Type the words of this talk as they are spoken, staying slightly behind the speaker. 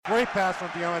Great pass from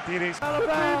Diamantidis. The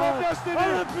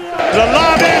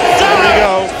lob is there we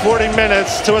go. 40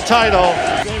 minutes to a title.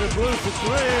 David Blue for three.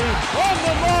 On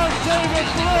the mark, David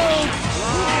Blue.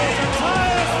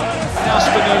 Now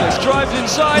Spinellis drives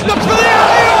inside, looks for the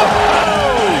alley-oop.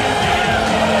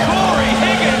 Corey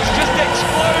Higgins just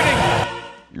exploding.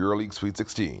 EuroLeague Sweet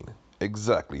 16.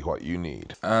 Exactly what you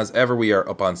need. As ever, we are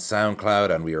up on SoundCloud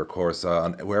and we are, of course,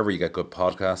 on wherever you get good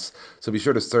podcasts. So be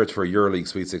sure to search for EuroLeague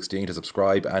Sweet 16 to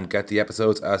subscribe and get the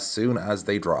episodes as soon as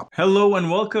they drop. Hello and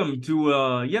welcome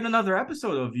to yet another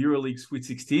episode of EuroLeague Sweet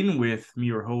 16 with me,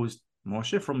 your host,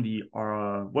 Moshe, from the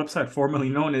website formerly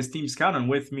known as Team Scout. And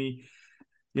with me,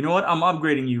 you know what? I'm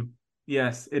upgrading you.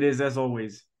 Yes, it is, as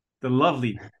always, the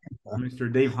lovely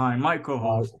Mr. Dave Hine, my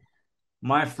co-host,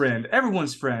 my friend,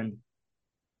 everyone's friend.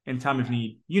 In time of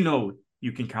need, you know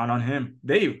you can count on him.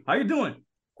 Dave, how you doing?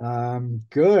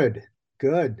 Good.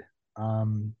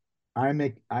 I'm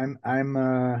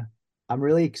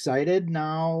really excited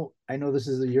now. I know this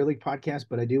is a EuroLeague podcast,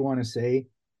 but I do want to say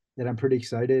that I'm pretty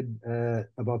excited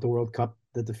about the World Cup,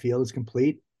 that the field is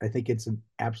complete. I think it's an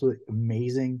absolutely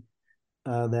amazing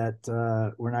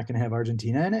that we're not going to have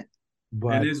Argentina in it.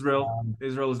 But and Israel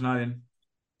is not in.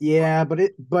 Yeah, but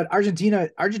Argentina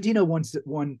went to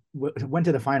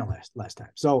the final last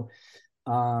time. So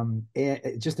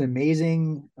it's just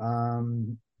amazing.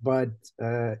 But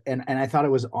I thought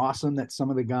it was awesome that some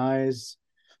of the guys,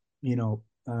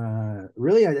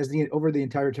 really over the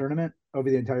entire tournament,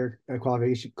 over the entire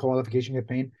qualification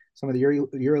campaign, some of the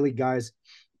EuroLeague guys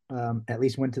at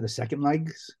least went to the second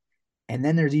legs. And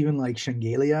then there's even like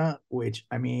Shengelia, which,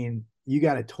 I mean, you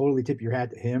got to totally tip your hat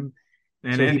to him.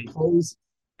 And so Andy.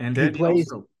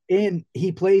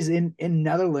 He plays in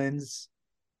Netherlands,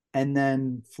 and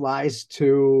then flies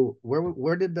to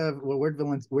where did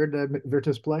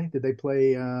Virtus play? Did they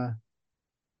play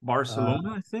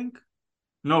Barcelona? I think.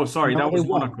 No, sorry, that was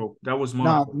Monaco. That was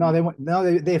Monaco. No, they went.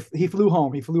 No, he flew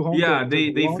home. He flew home. Yeah,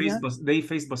 they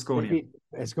faced Baskonia.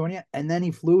 Baskonia, and then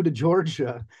he flew to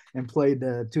Georgia and played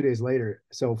 2 days later.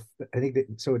 So I think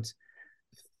it's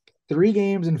 3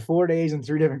 games in 4 days in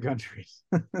 3 different countries.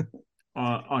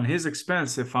 On his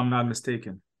expense, if I'm not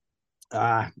mistaken.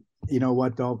 You know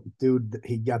what though, dude?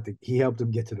 He helped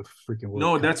him get to the freaking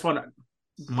World Cup. That's what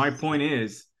my point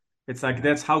is. It's like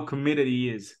that's how committed he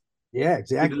is. Yeah,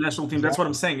 exactly. The national team. Exactly. That's what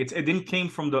I'm saying. It didn't came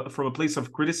from a place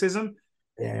of criticism.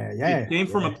 Yeah. It came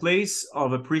from a place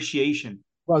of appreciation.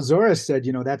 Well, Zora said,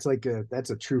 that's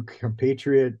a true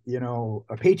compatriot.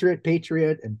 A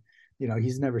patriot, and.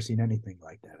 He's never seen anything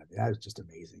like that. I mean, that was just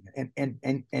amazing. And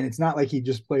it's not like he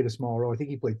just played a small role. I think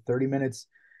he played 30 minutes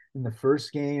in the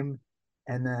first game.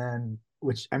 And then,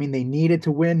 they needed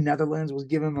to win. Netherlands was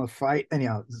giving him a fight.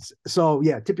 Anyhow, so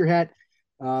yeah, tip your hat.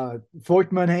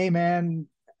 Voigtman, hey, man.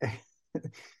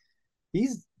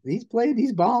 he's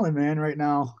balling, man, right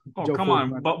now. Oh, Joe come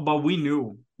Voigtman. On. But we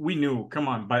knew. Come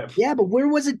on. But where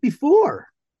was it before?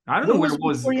 I don't know where it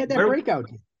was. Before he had that breakout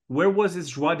game? Where was his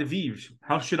joie de vivre?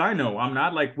 How should I know? I'm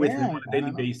not like with him on a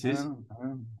daily basis.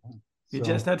 He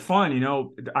just had fun,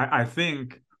 I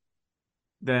think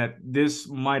that this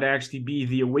might actually be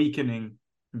the awakening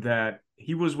that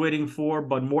he was waiting for,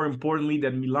 but more importantly,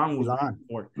 that Milan was waiting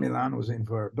for. Milan was in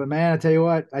for it. But man, I tell you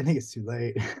what, I think it's too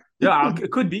late. Yeah,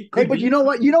 it could be. But you know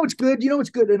what? You know what's good?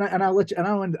 And I'll let you, and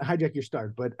I don't want to hijack your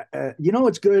start, but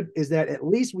what's good is that at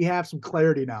least we have some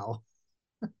clarity now.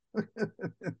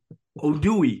 Oh,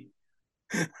 do we?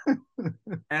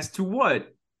 As to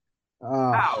what?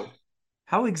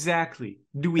 How exactly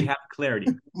do we have clarity?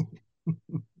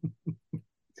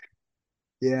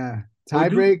 Yeah, tie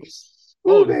breaks.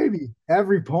 Oh, baby!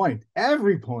 Every point.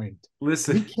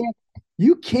 Listen,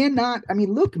 you cannot. I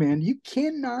mean, look, man, you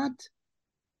cannot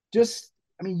just.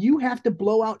 I mean, you have to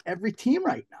blow out every team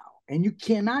right now, and you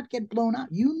cannot get blown out.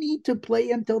 You need to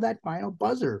play until that final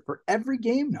buzzer for every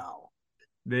game now.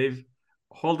 Dave,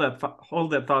 hold that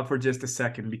thought for just a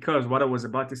second, because what I was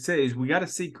about to say is we got to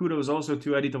say kudos also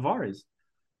to Eddie Tavares.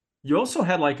 You also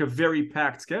had like a very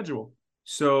packed schedule.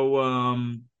 So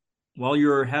while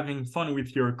you're having fun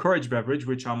with your courage beverage,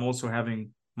 which I'm also having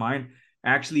mine,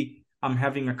 actually I'm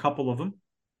having a couple of them.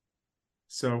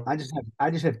 So I just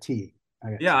have tea.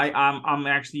 I'm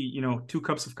actually 2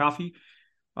 cups of coffee.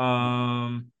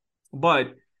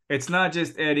 But it's not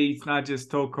just Eddie, it's not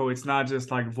just Toko, it's not just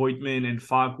like Voigtman and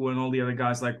Facu and all the other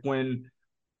guys. Like when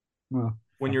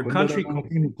your country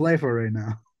can play for right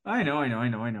now. I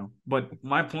know. But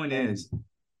my point is,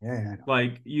 yeah,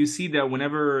 like you see that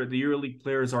whenever the EuroLeague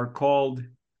players are called,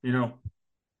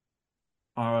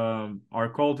 are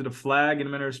called to the flag in a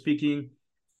manner of speaking,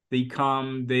 they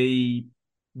come, they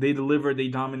deliver, they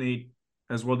dominate.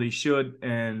 as well they should.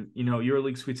 And,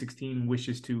 EuroLeague Sweet 16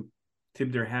 wishes to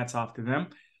tip their hats off to them.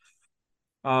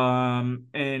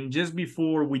 And just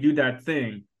before we do that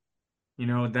thing,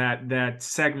 that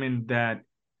segment that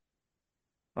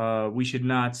we should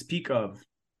not speak of,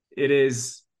 it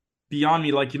is beyond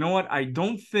me. Like, you know what? I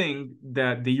don't think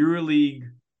that the EuroLeague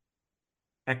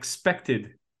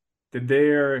expected that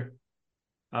their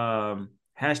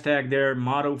hashtag, their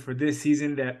motto for this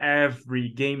season, that every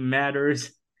game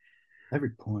matters.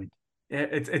 Every point.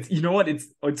 It's you know what?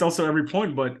 It's also every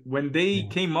point. But when they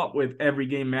came up with every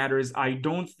game matters, I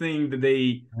don't think that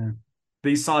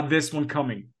they saw this one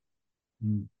coming.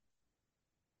 Mm.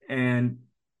 And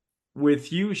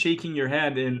with you shaking your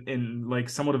head in like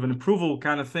somewhat of an approval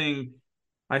kind of thing,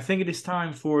 I think it is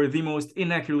time for the most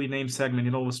inaccurately named segment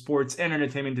in all of sports and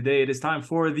entertainment today. It is time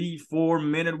for the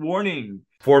 4-minute warning.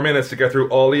 4 minutes to get through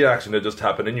all the action that just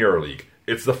happened in EuroLeague.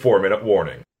 It's the 4-minute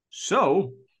warning.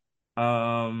 So,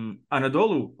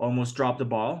 Anadolu almost dropped the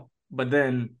ball, but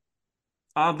then,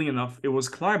 oddly enough, it was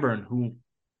Clyburn who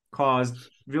caused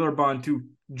Villeurbanne to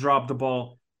drop the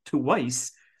ball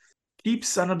twice.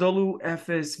 Keeps Anadolu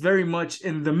Efes very much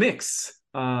in the mix.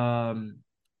 And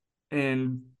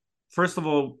first of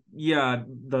all,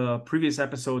 the previous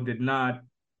episode did not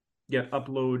get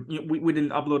uploaded. We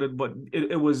didn't upload it, but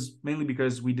it was mainly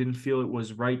because we didn't feel it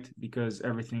was right, because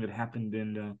everything that happened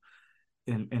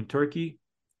in Turkey.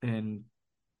 And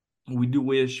we do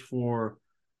wish for...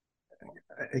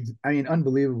 I mean,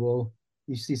 unbelievable.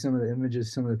 You see some of the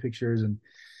images, some of the pictures, and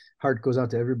heart goes out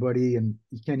to everybody, and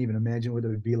you can't even imagine what it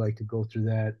would be like to go through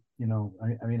that.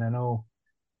 I mean, I know,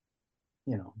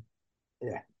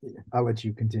 I'll let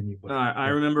you continue. But I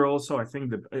remember also, I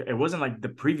think it wasn't like the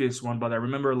previous one, but I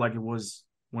remember like it was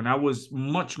when I was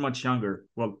much, much younger.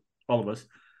 Well, all of us.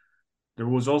 There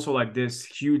was also like this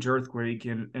huge earthquake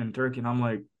in Turkey, and I'm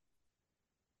like,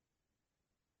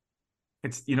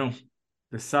 it's, the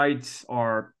sites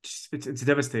are, it's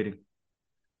devastating.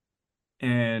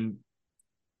 And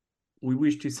we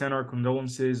wish to send our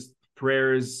condolences,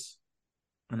 prayers,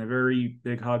 and a very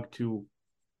big hug to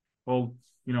all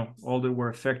that were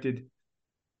affected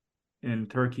in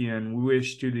Turkey. And we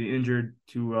wish to the injured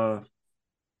to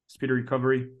speedy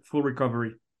recovery, full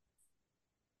recovery,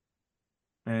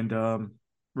 and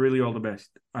really all the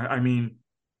best. I mean,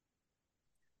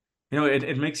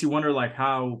 it makes you wonder, like,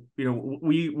 how,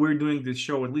 we're doing this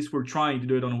show, at least we're trying to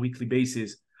do it on a weekly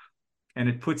basis, and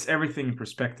it puts everything in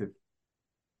perspective.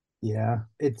 Yeah,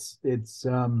 it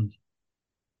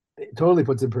totally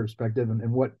puts in perspective,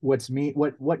 and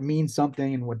what means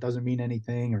something and what doesn't mean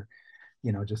anything, or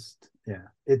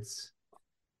it's,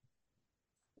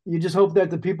 you just hope that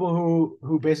the people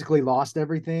who basically lost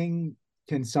everything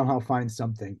can somehow find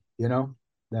something,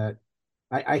 that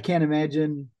I can't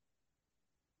imagine.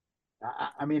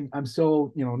 I mean, I'm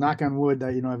so, knock on wood that,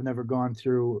 I've never gone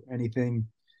through anything,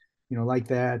 like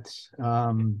that.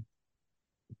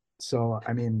 So,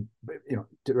 I mean,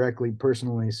 directly,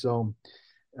 personally. So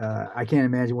I can't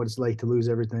imagine what it's like to lose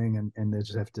everything and they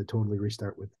just have to totally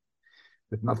restart with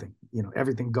nothing,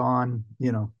 everything gone,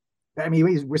 I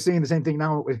mean, we're seeing the same thing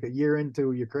now a year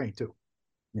into Ukraine too,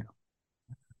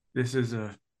 This is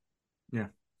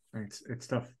it's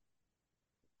tough.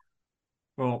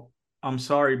 Well, I'm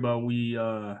sorry, but we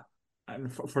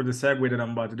for the segue that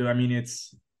I'm about to do, I mean,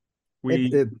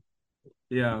 we've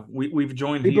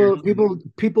joined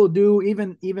people do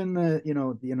even the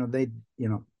they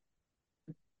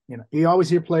you always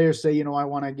hear players say, I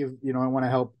want to give, I want to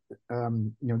help,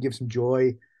 give some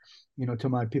joy, to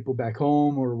my people back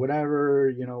home or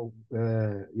whatever,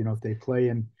 if they play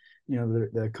in,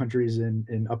 the countries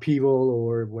in upheaval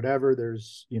or whatever,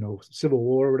 there's, civil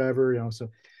war or whatever, so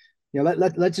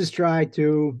let's just try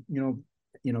to,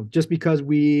 just because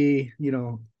we,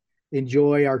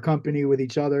 enjoy our company with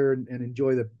each other and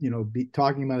enjoy the,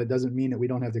 talking about it, doesn't mean that we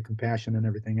don't have the compassion and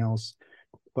everything else.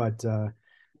 But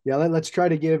let's try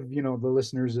to give, the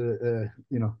listeners a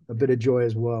bit of joy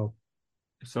as well.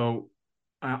 So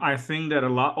I think that a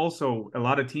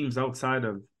lot of teams outside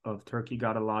of Turkey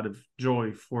got a lot of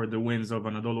joy for the wins of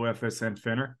Anadolu Efes and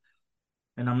Fener.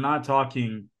 And I'm not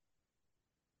talking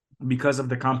because of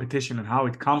the competition and how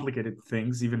it complicated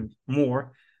things even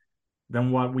more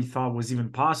than what we thought was even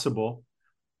possible.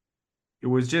 It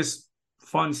was just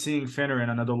fun seeing Fener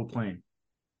and Anadolu playing.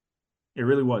 It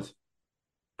really was.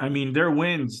 I mean, their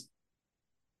wins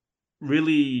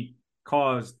really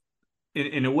caused,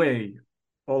 in a way,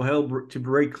 all hell to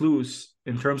break loose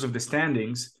in terms of the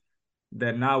standings,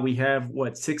 that now we have,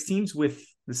 6 teams with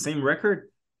the same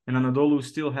record, and Anadolu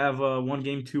still have one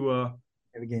game to...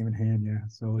 have a game in hand, yeah.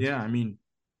 So I mean...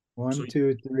 1,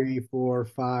 2, 3, 4,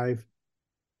 5...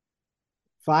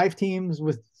 5 teams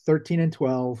with 13 and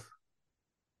 12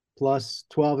 plus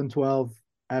 12 and 12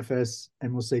 FS,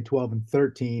 and we'll say 12 and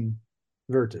 13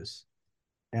 Virtus.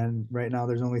 And right now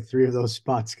there's only 3 of those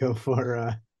spots go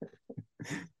for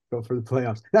the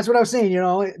playoffs. That's what I was saying.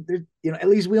 At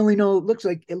least we only know. It looks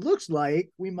like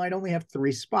we might only have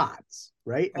 3 spots,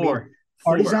 right?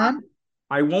 Partizan.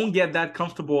 I won't get that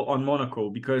comfortable on Monaco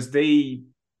because they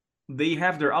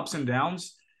have their ups and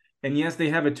downs, and yes, they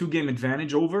have a 2-game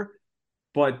advantage over.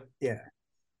 But yeah,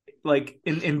 like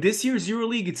in this year's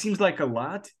EuroLeague, it seems like a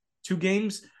lot, 2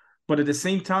 games, but at the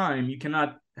same time, you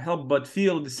cannot help but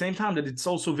feel at the same time that it's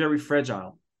also very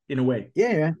fragile in a way.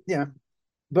 Yeah.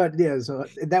 But yeah, so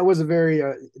that was a very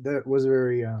I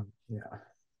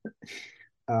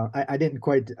didn't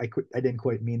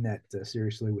quite mean that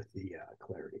seriously with the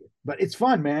clarity, but it's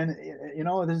fun, man.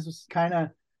 This is kind of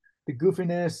the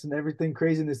goofiness and everything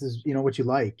craziness is what you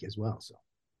like as well. So,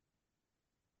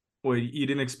 well, you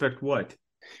didn't expect what?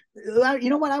 You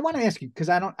know what I want to ask you, because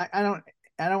I don't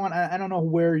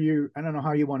know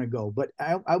how you want to go, but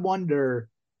I wonder,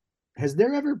 has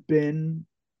there ever been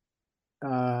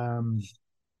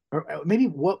or maybe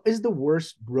what is the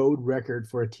worst road record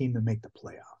for a team to make the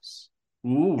playoffs?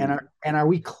 Ooh. And are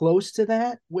we close to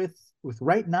that with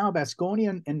right now?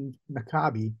 Baskonia and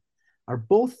Maccabi are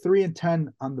both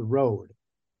 3-10 on the road,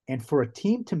 and for a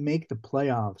team to make the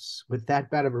playoffs with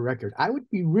that bad of a record, I would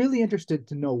be really interested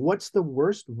to know what's the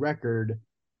worst road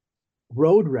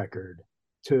record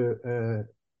to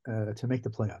make the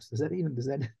playoffs. Does that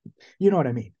you know what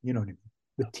I mean? The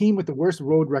team with the worst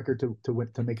road record to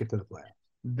make it to the playoffs.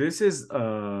 This is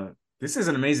an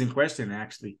amazing question,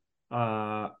 actually.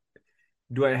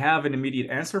 Do I have an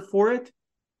immediate answer for it?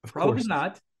 Probably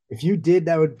not. If you did,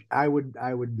 I would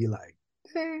be like,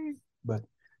 hey. But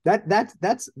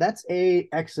that's a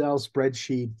Excel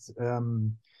spreadsheet.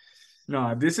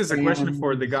 No, this is a question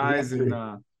for the guys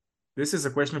this is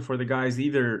a question for the guys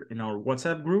either in our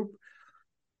WhatsApp group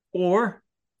or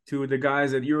to the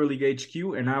guys at EuroLeague HQ,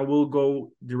 and I will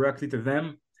go directly to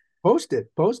them. Post it,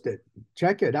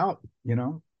 check it out.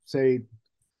 Say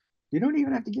you don't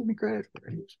even have to give me credit for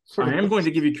it. I am going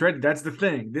to give you credit. That's the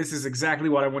thing. This is exactly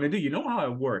what I want to do. You know how I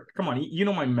work. Come on, you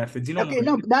know my methods.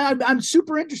 I'm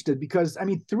super interested because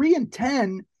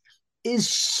 3-10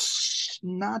 is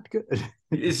not good.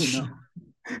 It's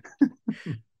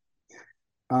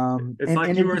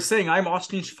like you were saying. I'm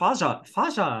Austin Faja.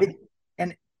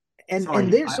 They're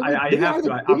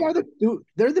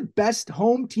the best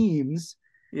home teams.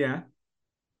 Yeah.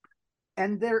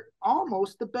 And they're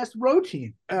almost the best road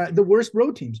team, the worst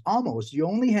road teams. Almost. You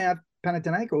only have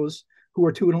Panathinaikos, who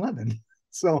are 2-11.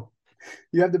 So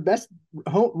you have the best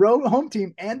home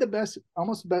team and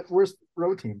the worst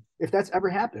road team. If that's ever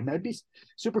happened, that'd be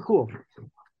super cool.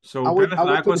 So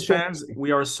Panathinaikos fans,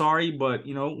 we are sorry, but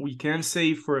we can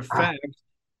say for a fact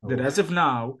that as of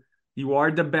now, you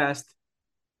are the best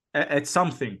at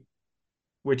something,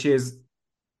 which is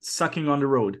sucking on the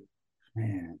road.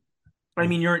 Man. I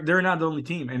mean, they're not the only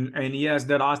team, and yes,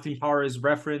 that Austin Powers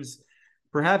reference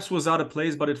perhaps was out of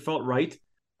place, but it felt right.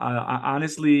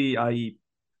 Honestly,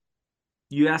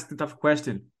 you asked a tough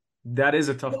question. That is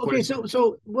a tough question. Okay,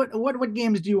 so what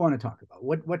games do you want to talk about?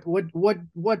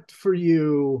 What for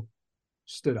you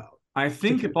stood out? I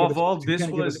think above all,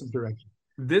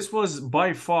 this was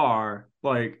by far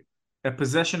like a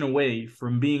possession away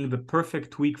from being the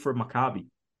perfect week for Maccabi,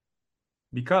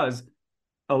 because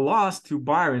a loss to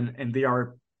Bayern, and they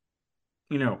are,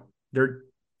 they're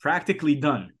practically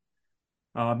done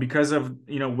because of,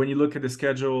 when you look at the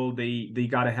schedule, they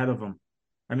got ahead of them.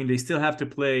 I mean, they still have to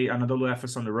play Anadolu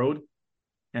Efes on the road,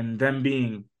 and them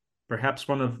being perhaps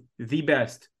one of the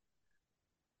best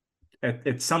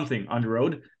at something on the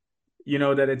road,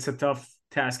 that it's a tough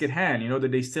task at hand, that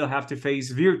they still have to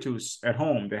face Virtus at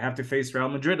home. They have to face Real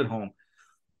Madrid at home.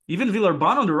 Even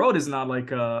Villeurbanne on the road is not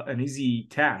like an easy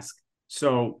task.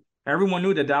 So everyone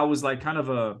knew that was like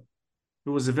it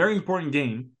was a very important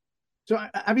game. So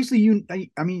obviously who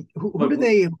do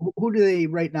they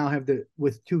right now have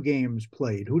with 2 games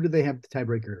played? Who do they have the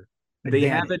tiebreaker? They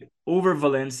have it over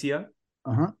Valencia.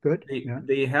 Good.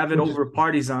 They have it over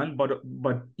Partizan, but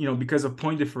because of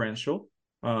point differential.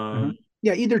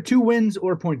 Yeah, either 2 wins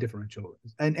or point differential.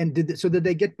 And did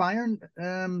they get Bayern?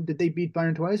 Did they beat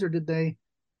Bayern twice, or did they?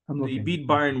 They beat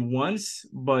Bayern once,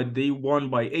 but they won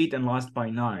by 8 and lost by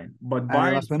 9. But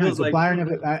Bayern feels like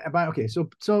Bayern. Okay, so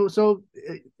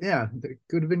yeah, it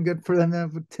could have been good for them to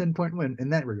have a 10-point win in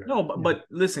that regard. No, but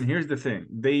listen, here's the thing: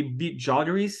 they beat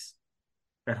Žalgiris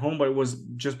at home, but it was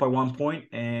just by 1 point,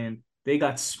 and they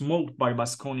got smoked by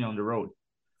Baskonia on the road.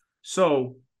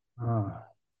 So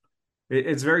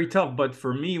It's very tough. But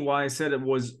for me, why I said it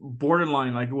was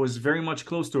borderline, like it was very much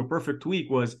close to a perfect week,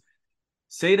 was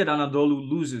say that Anadolu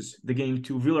loses the game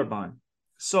to Villeurbanne.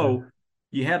 So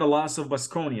you had a loss of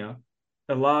Baskonia,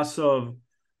 a loss of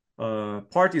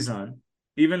Partizan,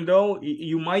 even though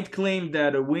you might claim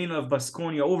that a win of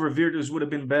Baskonia over Virtus would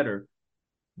have been better.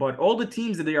 But all the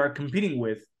teams that they are competing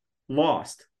with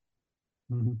lost.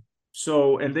 Mm-hmm.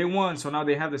 So, and they won. So now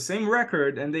they have the same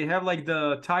record, and they have like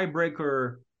the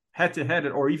tiebreaker head-to-head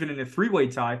or even in a three-way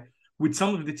tie with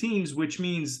some of the teams, which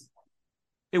means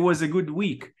it was a good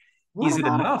week. Is it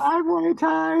enough? Five-way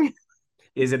tie.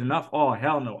 Is it enough? Oh,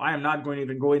 hell no. I am not going to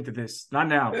even go into this. Not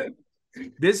now.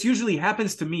 This usually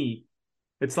happens to me.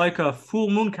 It's like a full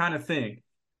moon kind of thing.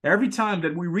 Every time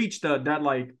that we reach that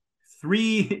like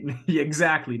 3,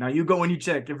 exactly. Now you go and you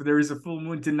check if there is a full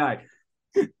moon tonight.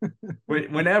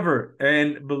 Whenever.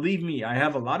 And believe me, I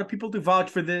have a lot of people to vouch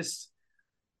for this.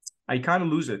 I kind of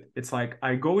lose it. It's like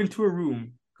I go into a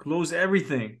room, close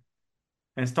everything,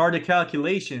 and start the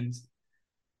calculations.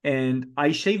 And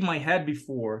I shave my head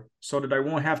before so that I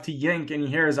won't have to yank any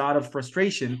hairs out of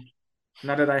frustration.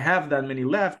 Not that I have that many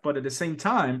left, but at the same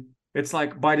time, it's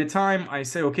like by the time I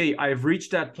say, okay, I've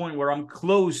reached that point where I'm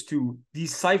close to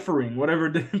deciphering whatever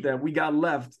that we got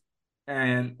left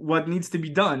and what needs to be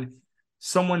done,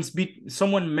 someone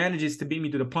manages to beat me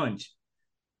to the punch.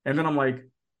 And then I'm like,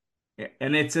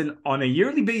 and it's on a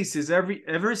yearly basis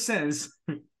ever since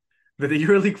that the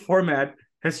EuroLeague format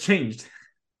has changed.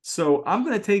 So I'm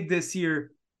going to take this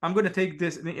year. I'm going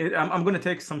to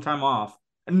take some time off,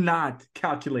 not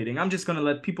calculating. I'm just going to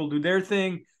let people do their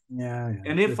thing. Yeah.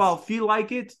 And if I'll feel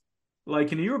like it,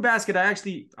 like in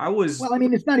Eurobasket, I was. Well, I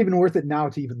mean, it's not even worth it now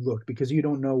to even look because you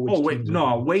don't know which. Oh wait,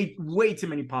 no, way too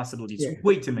many possibilities. Yeah.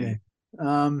 Way too many.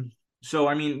 Yeah. So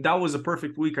I mean, that was a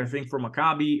perfect week, I think, for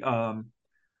Maccabi.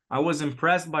 I was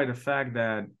impressed by the fact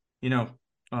that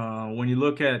when you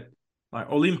look at like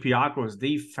Olympiacos,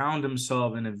 they found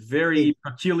themselves in a very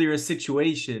peculiar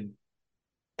situation.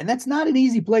 And that's not an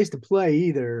easy place to play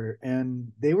either.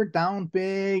 And they were down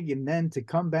big, and then to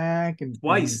come back and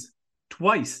twice.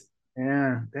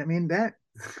 Yeah, I mean that.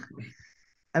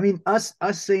 I mean us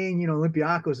saying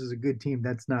Olympiacos is a good team.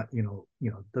 That's not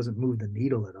doesn't move the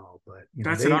needle at all. But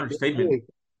that's an understatement.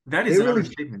 That is an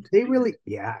understatement. They really,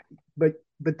 yeah, but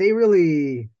they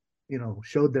really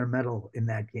showed their mettle in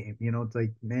that game. It's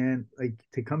like, man, like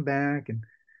to come back and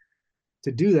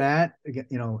to do that again,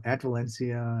 at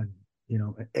Valencia,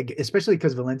 and especially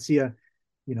because Valencia,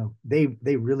 they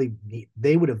really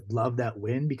they would have loved that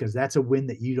win because that's a win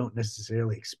that you don't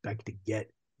necessarily expect to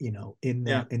get, in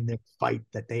the fight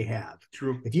that they have.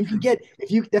 True.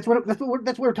 That's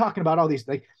what we're talking about. All these,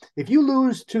 like, if you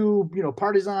lose to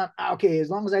Partizan, okay, as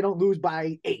long as I don't lose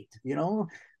by 8, no,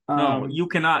 you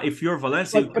cannot. If you're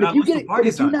Valencia, but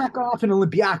if you knock off an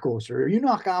Olympiacos or you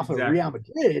knock off a Real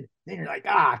Madrid, then you're like,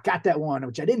 got that one,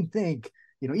 which I didn't think,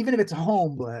 even if it's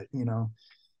home, but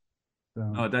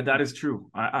So. Oh, that is true.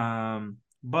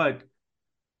 But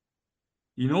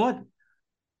you know what?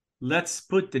 Let's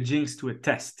put the jinx to a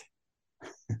test.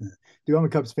 Do I'm a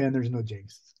Cubs fan. There's no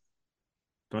jinx.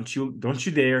 Don't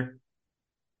you dare.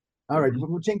 All right,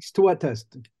 jinx to what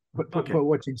test? What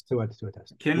jinx to what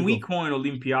test? Can we coin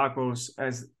Olympiacos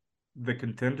as the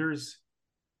contenders,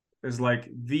 as like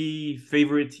the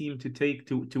favorite team to take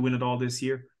to win it all this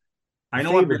year? I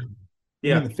know.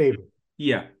 The favorite.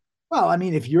 Yeah. Well, I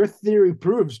mean, if your theory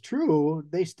proves true,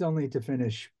 they still need to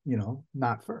finish,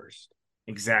 not first.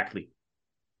 Exactly.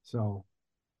 So,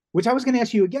 which I was going to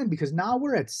ask you again, because now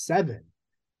we're at 7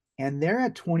 and they're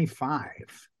at 25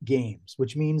 games,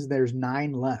 which means there's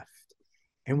 9 left.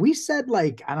 And we said,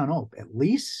 like, I don't know, at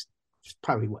least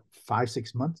probably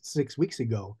 6 weeks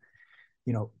ago,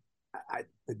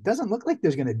 it doesn't look like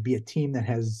there's going to be a team that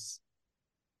has,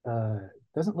 a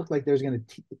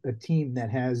team that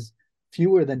has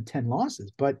fewer than 10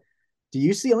 losses. But do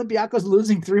you see Olympiacos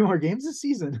losing 3 more games this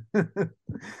season?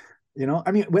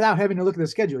 I mean, without having to look at the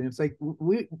schedule, it's like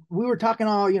we were talking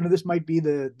this might be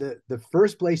the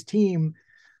first place team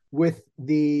with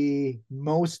the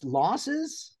most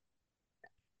losses.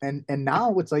 And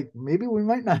now it's like, maybe we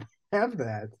might not have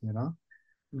that,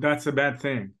 That's a bad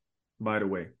thing, by the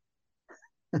way.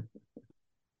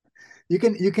 You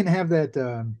can have that.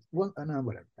 No,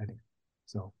 whatever. I think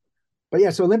so. But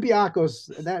yeah, so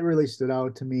Olympiacos, that really stood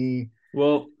out to me.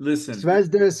 Well, listen.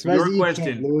 Zvezda, your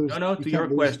question. To your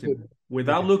question.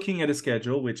 Without Okay. looking at a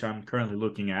schedule, which I'm currently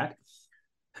looking at,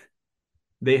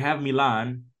 they have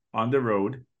Milan on the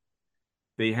road.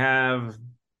 They have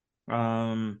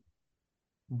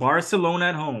Barcelona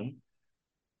at home,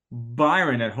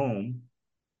 Bayern at home,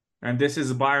 And this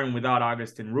is Bayern without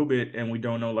Augustin Rubit, and we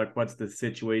don't know like what's the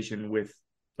situation with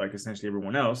like essentially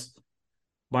everyone else.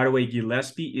 By the way,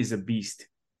 Gillespie is a beast.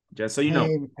 Just so you know.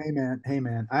 Hey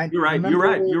man. You're right.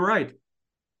 You're right.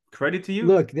 Credit to you.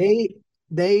 Look,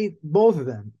 they both of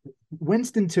them.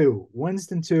 Winston too.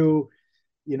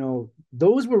 You know,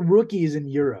 those were rookies in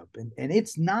Europe, and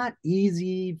it's not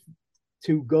easy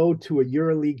to go to a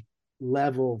EuroLeague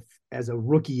level as a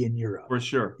rookie in Europe. For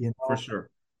sure. You know? For sure.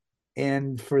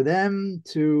 And for them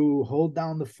to hold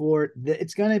down the fort,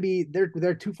 it's going to be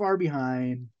they're too far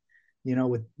behind, you know,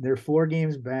 with their 4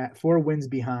 wins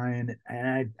behind,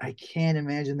 and I can't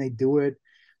imagine they do it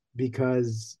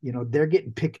because, you know, they're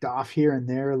getting picked off here and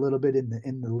there a little bit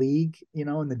in the league, you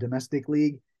know, in the domestic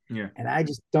league. Yeah. And I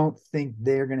just don't think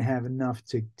they're going to have enough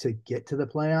to get to the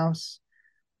playoffs.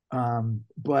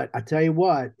 But I tell you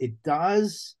what, it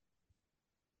does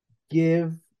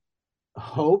give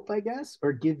hope, I guess,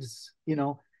 or gives, you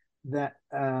know, that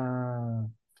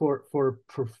for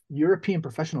European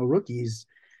professional rookies,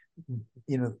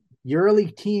 you know,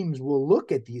 EuroLeague teams will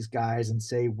look at these guys and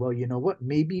say, well, you know what,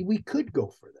 maybe we could go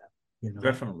for them, you know.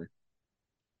 Definitely.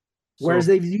 Whereas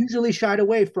they've usually shied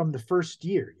away from the first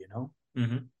year, you know.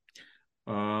 Mm-hmm.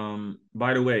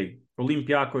 By the way,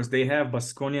 Olympiacos, they have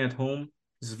Baskonia at home,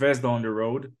 Zvezda on the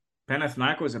road,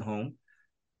 Panathinaikos at home,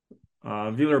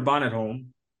 Villeurbanne at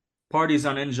home,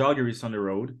 Partizan and Žalgiris on the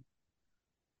road,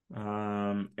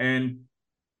 and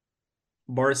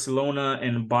Barcelona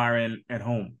and Bayern at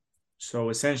home. So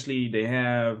essentially, they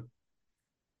have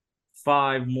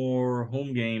 5 more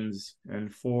home games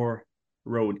and 4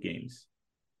 road games.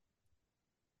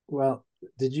 Well,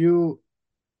 did you?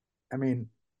 I mean,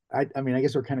 I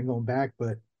guess we're kind of going back,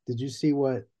 but did you see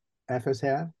what FS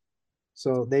have?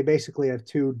 So they basically have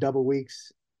 2 double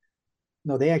weeks.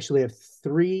 No, they actually have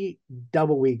 3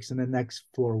 double weeks in the next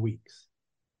 4 weeks.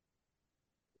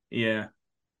 Yeah,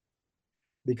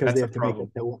 because they have to make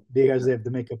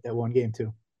up that one game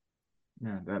too.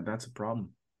 Yeah, that's a problem.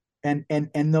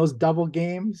 And those double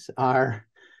games are,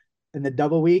 in the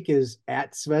double week is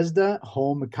at Zvezda,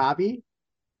 home Maccabi,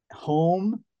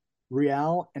 home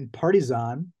Real and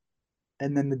Partizan,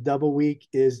 and then the double week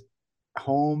is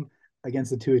home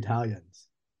against the 2 Italians.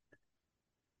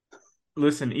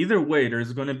 Listen, either way,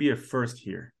 there's going to be a first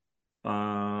here.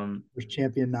 There's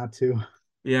champion not to.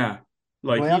 Yeah,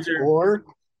 like either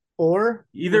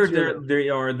they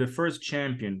are the first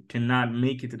champion to not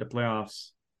make it to the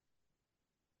playoffs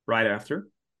right after.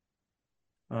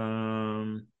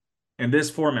 In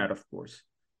this format, of course.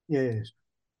 Yeah.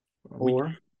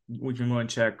 Or we can go and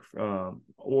check.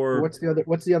 Or what's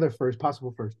the other first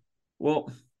possible first?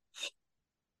 Well,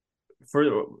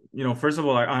 first of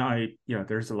all, I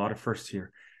there's a lot of firsts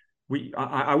here.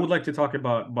 I would like to talk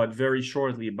about very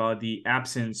shortly about the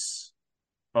absence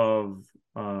of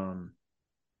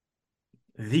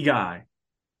the guy,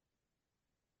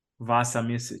 Vasa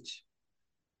Micic.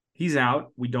 He's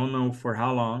out. We don't know for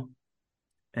how long,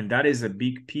 and that is a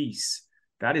big piece.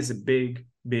 That is a big,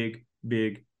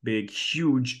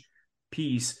 huge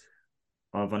piece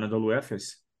of Anadolu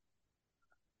Efes.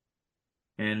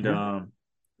 And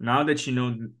now that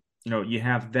you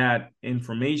have that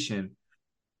information,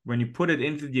 when you put it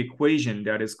into the equation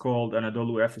that is called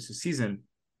Anadolu Efes season,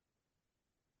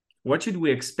 what should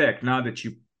we expect now that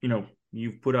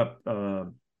you've put up a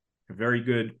very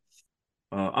good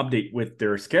update with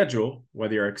their schedule, what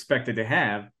they are expected to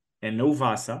have, and no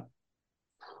Vasa?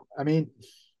 I mean,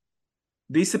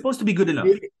 they're supposed to be good enough.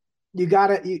 You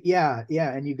gotta,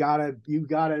 and you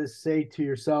gotta say to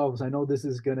yourselves, I know this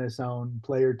is gonna sound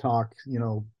player talk,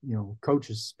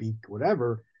 coaches speak,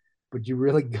 whatever, but you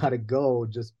really gotta go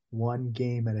just one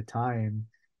game at a time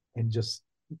and just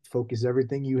focus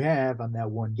everything you have on that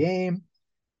one game.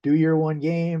 Do your one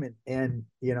game, and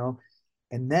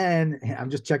then I'm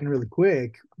just checking really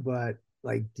quick, but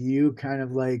like, do you kind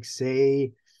of like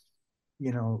say,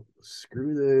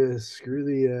 screw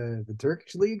the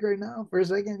Turkish league right now for a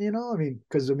second,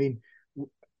 because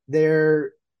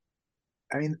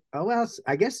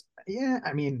I guess, yeah,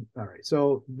 all right.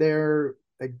 So they're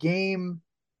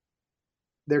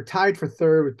tied for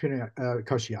third with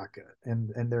Kosciuszko,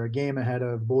 and they're a game ahead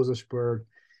of Bozosberg,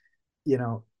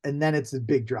 and then it's a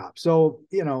big drop. So,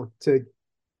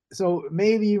 so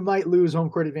maybe you might lose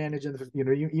home court advantage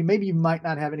you might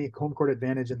not have any home court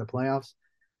advantage in the playoffs,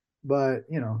 but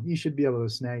you should be able to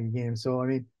snag a game. So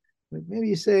maybe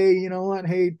you say,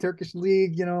 hey, Turkish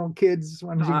league, kids,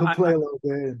 why don't you go play a little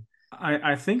bit?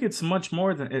 I think it's much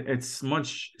more than it's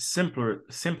much simpler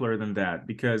than that,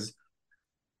 because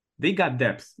they got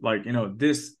depth. Like,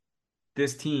 this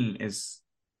team is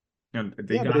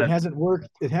They Yeah, got but it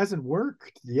it hasn't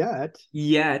worked yet.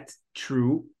 yet.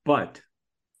 True, but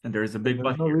and there's a big There's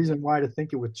but no here. reason why to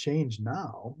think it would change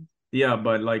now. Yeah,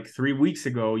 but like 3 weeks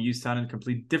ago, you sounded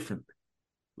completely different.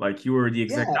 Like you were the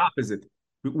exact Yeah, opposite.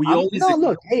 We always no,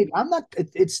 look, hey, I'm not.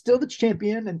 It's still the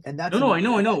champion, and no, no. I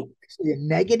that's know. actually a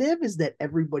negative is that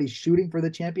everybody's shooting for the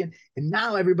champion, and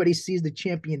now everybody sees the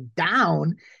champion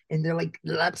down, and they're like,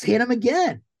 let's hit him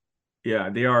again. Yeah,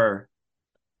 they are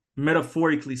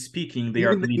metaphorically speaking, they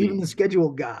are Even bleeding. the schedule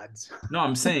gods. No,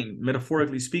 I'm saying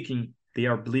metaphorically speaking, they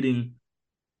are bleeding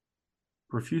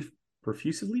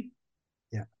profusively.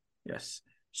 Yeah. Yes.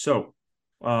 So,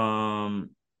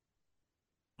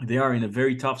 they are in a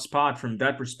very tough spot from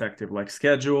that perspective, like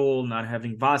schedule, not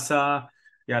having Vasa,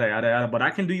 yada yada yada. But I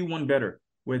can do you one better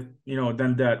with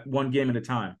than that one game at a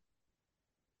time,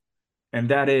 and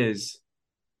that is,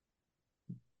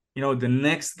 the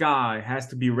next guy has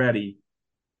to be ready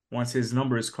once his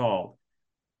number is called.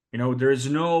 There's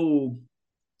no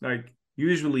like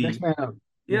usually, Next man up.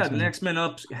 yeah, the next man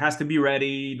up has to be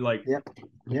ready. Like, Yep.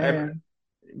 Yeah.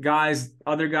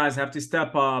 other guys have to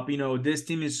step up. This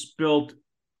team is built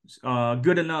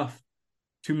good enough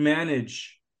to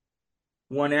manage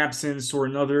one absence or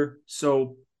another.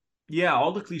 So, yeah,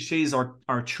 all the cliches are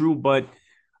true, but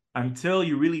until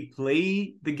you really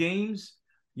play the games,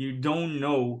 you don't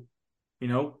know,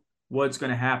 what's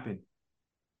going to happen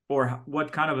or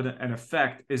what kind of an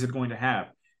effect is it going to have.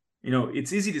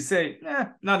 It's easy to say,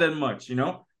 not that much,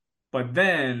 but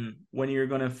then when you're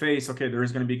going to face, okay,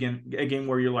 there's going to be a game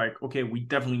where you're like, okay, we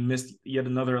definitely missed yet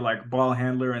another like ball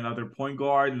handler, another point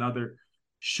guard, another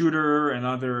shooter,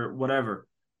 another whatever.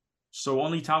 So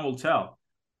only time will tell.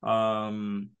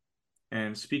 And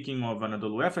speaking of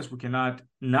Anadolu Efes, we cannot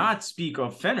not speak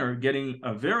of Fener getting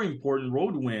a very important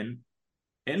road win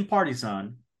in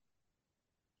Partizan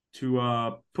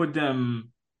to put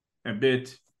them a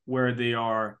bit where they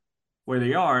are,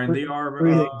 and they are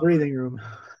breathing room.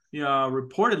 Yeah,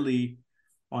 reportedly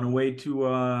on a way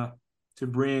to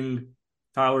bring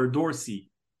Tyler Dorsey.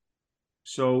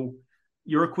 So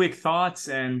your quick thoughts,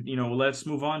 and let's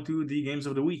move on to the games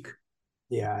of the week.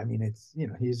 Yeah, I mean, it's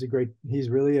he's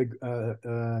really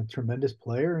a tremendous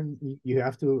player, and you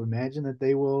have to imagine that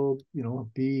they will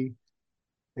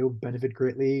benefit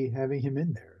greatly having him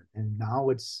in there. And now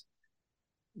it's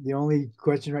the only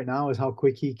question right now is how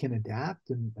quick he can adapt,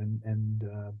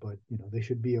 but they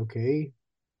should be okay.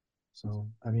 So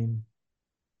I mean,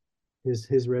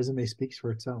 his resume speaks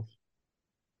for itself.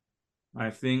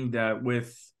 I think that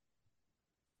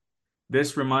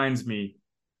this reminds me,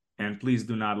 and please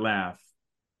do not laugh,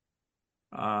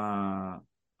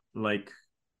 like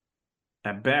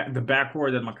the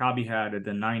backcourt that Maccabi had at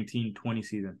the 1920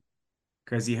 season,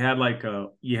 because he had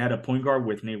a point guard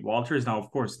with Nate Walters. Now,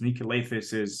 of course, Nick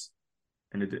Lathis is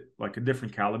in a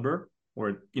different caliber,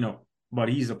 but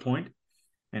he's a point.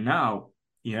 And now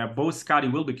you have both Scotty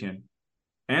Wilbekin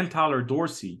and Tyler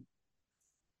Dorsey.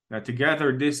 That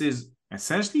together, this is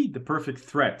essentially the perfect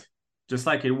threat, just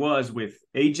like it was with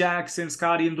Ajax and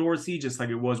Scotty and Dorsey, just like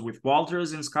it was with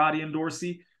Walters and Scotty and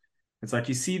Dorsey. It's like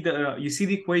you see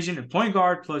the equation: a point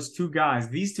guard plus two guys.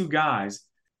 These two guys,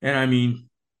 and I mean,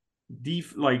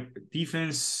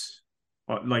 defense,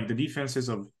 like the defenses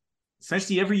of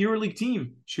essentially every EuroLeague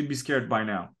team should be scared by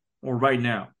now or right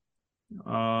now.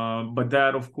 But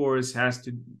that, of course, has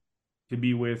to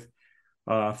be with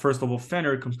first of all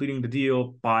Fener completing the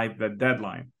deal by the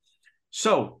deadline.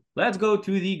 So let's go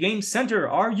to the game center.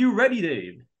 Are you ready,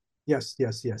 Dave? Yes.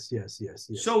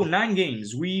 So 9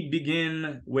 games. We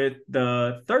begin with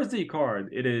the Thursday card.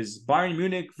 It is Bayern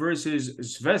Munich versus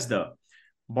Zvezda,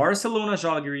 Barcelona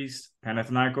Žalgiris,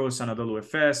 Panathinaikos Anadolu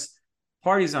Efes,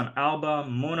 Partizan Alba,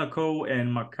 Monaco,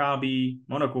 and Maccabi.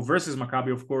 Monaco versus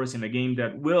Maccabi, of course, in a game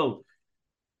that will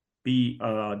be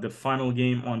the final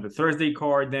game on the Thursday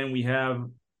card. Then we have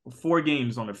 4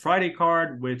 games on the Friday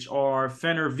card, which are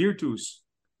Fener Virtus.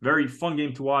 Very fun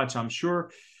game to watch, I'm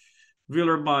sure.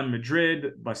 Villeurbanne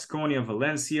Madrid, Baskonia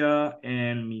Valencia,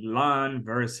 and Milan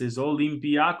versus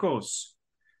Olympiacos.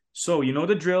 So you know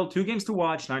the drill. 2 games to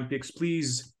watch, 9 picks,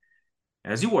 please.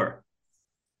 As you were.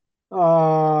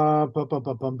 Man,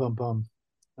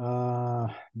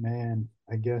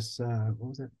 I guess what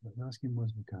was that? The last game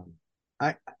was Maccabi.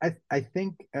 I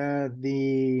think I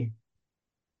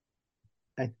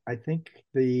think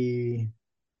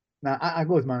I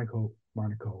go with Monaco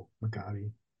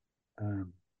Maccabi.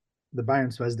 The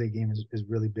Bayern Zvezda game is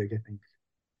really big. I think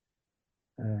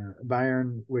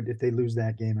Bayern would, if they lose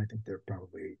that game, I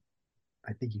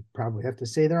think you probably have to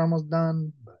say they're almost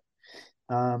done. But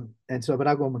but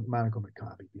I'll go with Monaco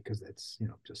Maccabi because that's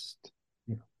yeah.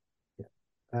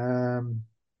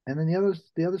 And then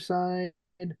the other side,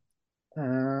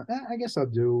 I guess I'll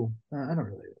do. I don't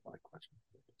really like watching.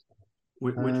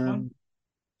 Which one?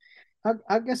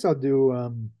 I guess I'll do.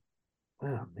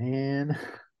 Oh man.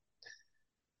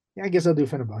 Yeah, I guess I'll do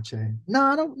Fenerbahce. No,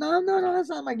 I don't. No. That's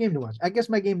not my game to watch. I guess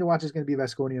my game to watch is going to be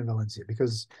Vasconia and Valencia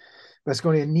because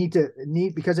Vasconia need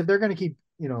because if they're going to keep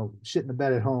shit in the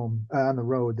bed at home on the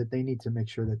road, that they need to make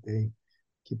sure that they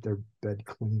keep their bed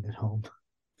clean at home.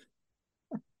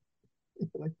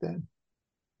 Like that.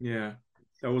 Yeah,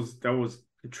 that was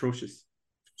atrocious.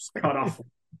 God awful.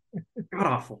 God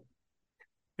awful.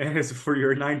 And as for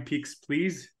your 9 picks,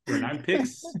 please. Your 9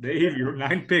 picks, Dave. Your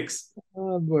 9 picks.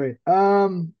 Oh boy.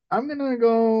 I'm gonna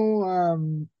go.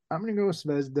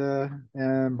 Zvezda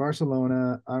and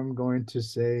Barcelona. I'm going to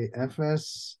say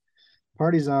FS,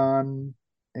 Partizan,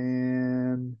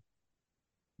 and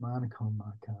Monaco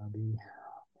Maccabi.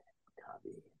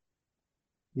 Maccabi.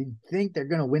 You'd think they're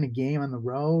gonna win a game on the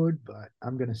road, but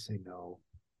I'm gonna say no.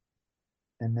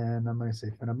 And then I'm gonna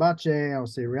say Fenerbahce. I'll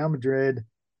say Real Madrid.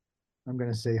 I'm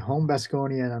going to say home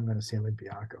Baskonia, and I'm going to say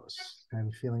Olympiacos. I have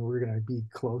a feeling we're going to be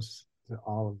close to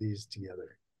all of these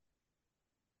together.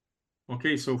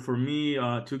 Okay, so for me,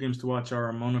 2 games to watch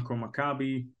are Monaco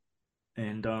Maccabi,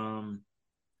 and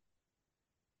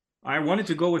I wanted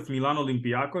to go with Milan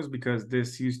Olympiacos because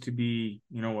this used to be,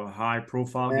 a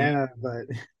high-profile game. But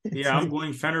yeah, I'm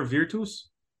going Fener Virtus.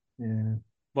 Yeah,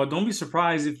 but don't be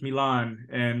surprised if Milan,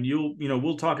 and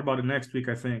we'll talk about it next week,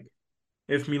 I think,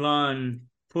 if Milan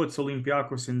puts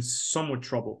Olympiacos in somewhat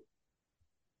trouble.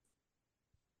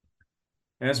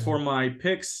 As for my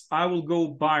picks, I will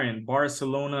go Bayern,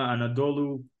 Barcelona,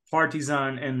 Anadolu,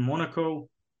 Partizan, and Monaco.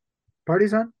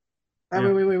 Partizan?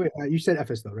 Yeah. Wait. You said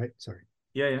FS though, right? Sorry.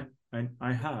 Yeah.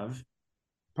 I have.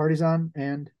 Partizan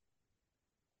and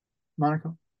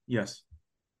Monaco? Yes.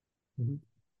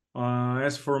 Mm-hmm.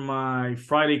 As for my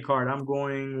Friday card, I'm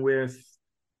going with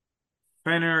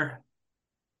Fener.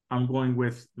 I'm going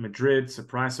with Madrid.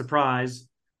 Surprise, surprise.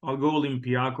 I'll go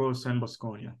Olympiacos and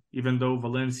Baskonia. Even though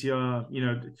Valencia,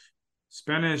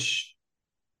 Spanish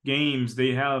games,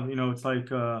 they have, it's like,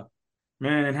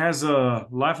 man, it has a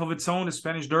life of its own, the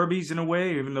Spanish derbies in a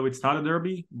way, even though it's not a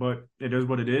derby, but it is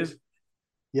what it is.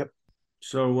 Yep.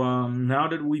 So now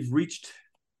that we've reached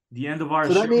the end of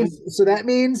our show. That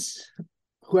means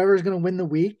whoever's going to win the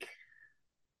week,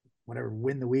 whatever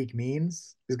win the week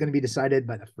means, is going to be decided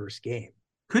by the first game.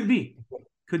 Could be.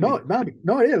 No,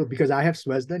 it is because I have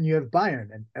Zvezda and you have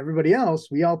Bayern, and everybody else,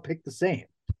 we all pick the same.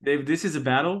 Dave, this is a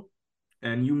battle,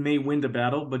 and you may win the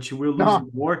battle, but you will lose the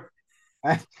war.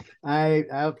 I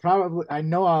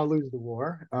know I'll lose the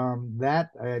war. I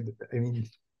mean,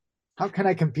 how can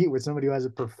I compete with somebody who has a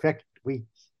perfect week?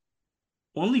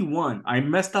 Only one. I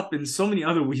messed up in so many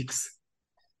other weeks.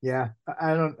 Yeah,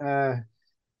 I don't.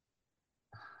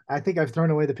 I think I've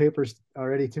thrown away the papers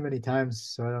already too many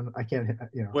times, so I can't.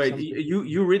 Wait,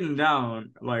 you written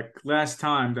down like last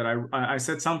time that I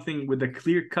said something with the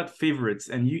clear cut favorites,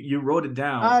 and you wrote it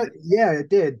down. Yeah, it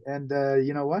did, and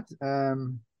you know what?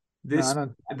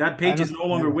 That page is no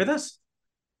longer with us.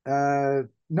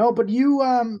 No, but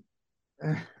you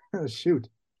shoot.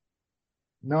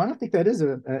 No, I don't think that is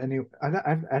any.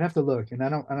 I'd have to look, and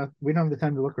we don't have the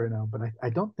time to look right now, but I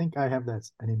don't think I have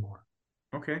that anymore.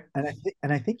 Okay. And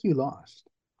I think you lost.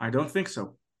 I don't think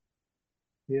so.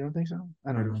 You don't think so?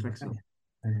 I don't think so.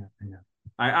 Yeah.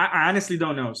 I honestly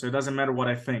don't know, so it doesn't matter what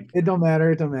I think. It don't matter.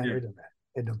 Yeah. It don't matter.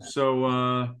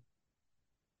 So,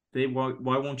 Dave,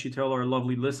 why won't you tell our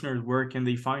lovely listeners where can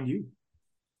they find you?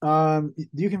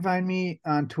 You can find me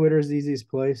on Twitter is the easiest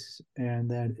place, and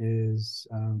that is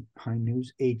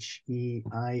Heinnews, HEINNEWS,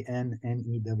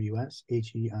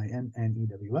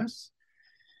 HEINNEWS.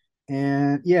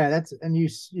 And yeah,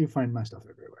 you find my stuff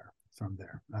everywhere from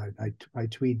there. I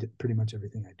tweet pretty much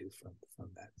everything I do from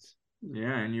that.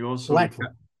 Yeah, and you also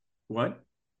platform. What?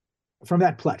 From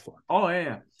that platform. Oh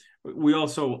yeah. We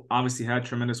also obviously had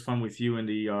tremendous fun with you in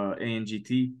the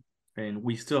ANGT, and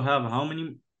we still have how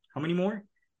many more?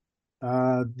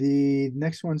 The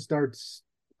next one starts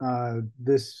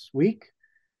this week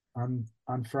on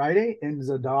Friday in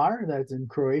Zadar, that's in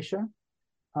Croatia,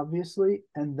 obviously,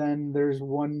 and then there's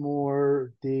one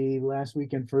more the last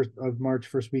weekend of March,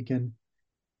 first weekend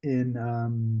in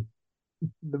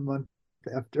the month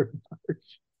after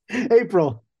March,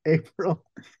 April.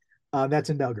 That's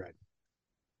in Belgrade.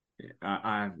 You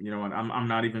know what? I'm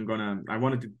not even gonna. I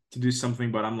wanted to do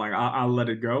something, but I'm like, I'll let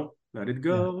it go. Let it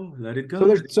go. Yeah. Let it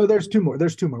go. So there's two more.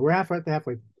 We're halfway at the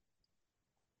halfway.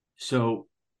 So,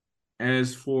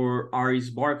 as for Aris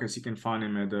Barkas, you can find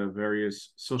him at the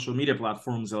various social media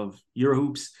platforms of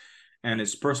Eurohoops. and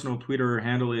his personal Twitter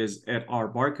handle is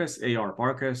 @rbarkas, AR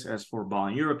Barkas. As for Ball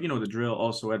in Europe, you know the drill,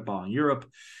 also @Ball in Europe.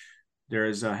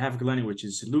 There's Half Glenny, which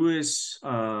is Lewis,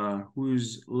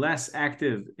 who's less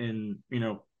active in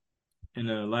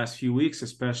the last few weeks,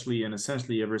 especially and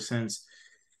essentially ever since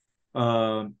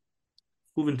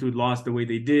Juventud lost the way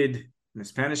they did in the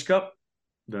Spanish Cup,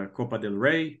 the Copa del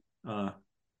Rey.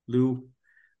 Lou,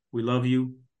 we love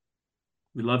you.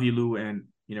 We love you, Lou, and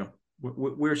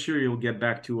we're sure you'll get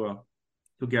back to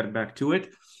it.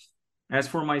 As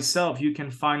for myself, you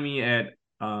can find me at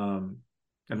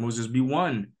Moses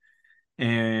B1,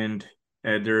 and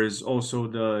there's also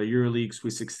the EuroLeague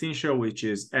Sweet 16 show, which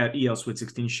is at EL Sweet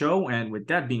 16 show. And with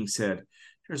that being said,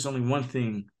 there's only one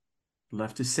thing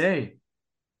left to say,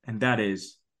 and that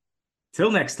is,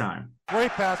 till next time.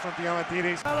 Great pass from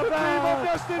Diamantidis. The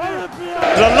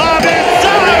lob is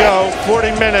there we go.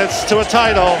 40 minutes to a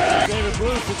title. David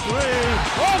Blue for three.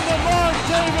 On the mark,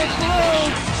 David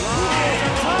Blue.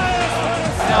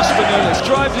 Now Spinellis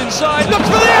drives inside, looks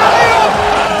for the alley-oop!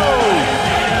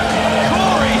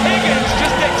 Corey Higgins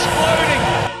just exploding.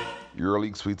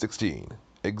 EuroLeague Sweet 16,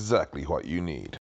 exactly what you need.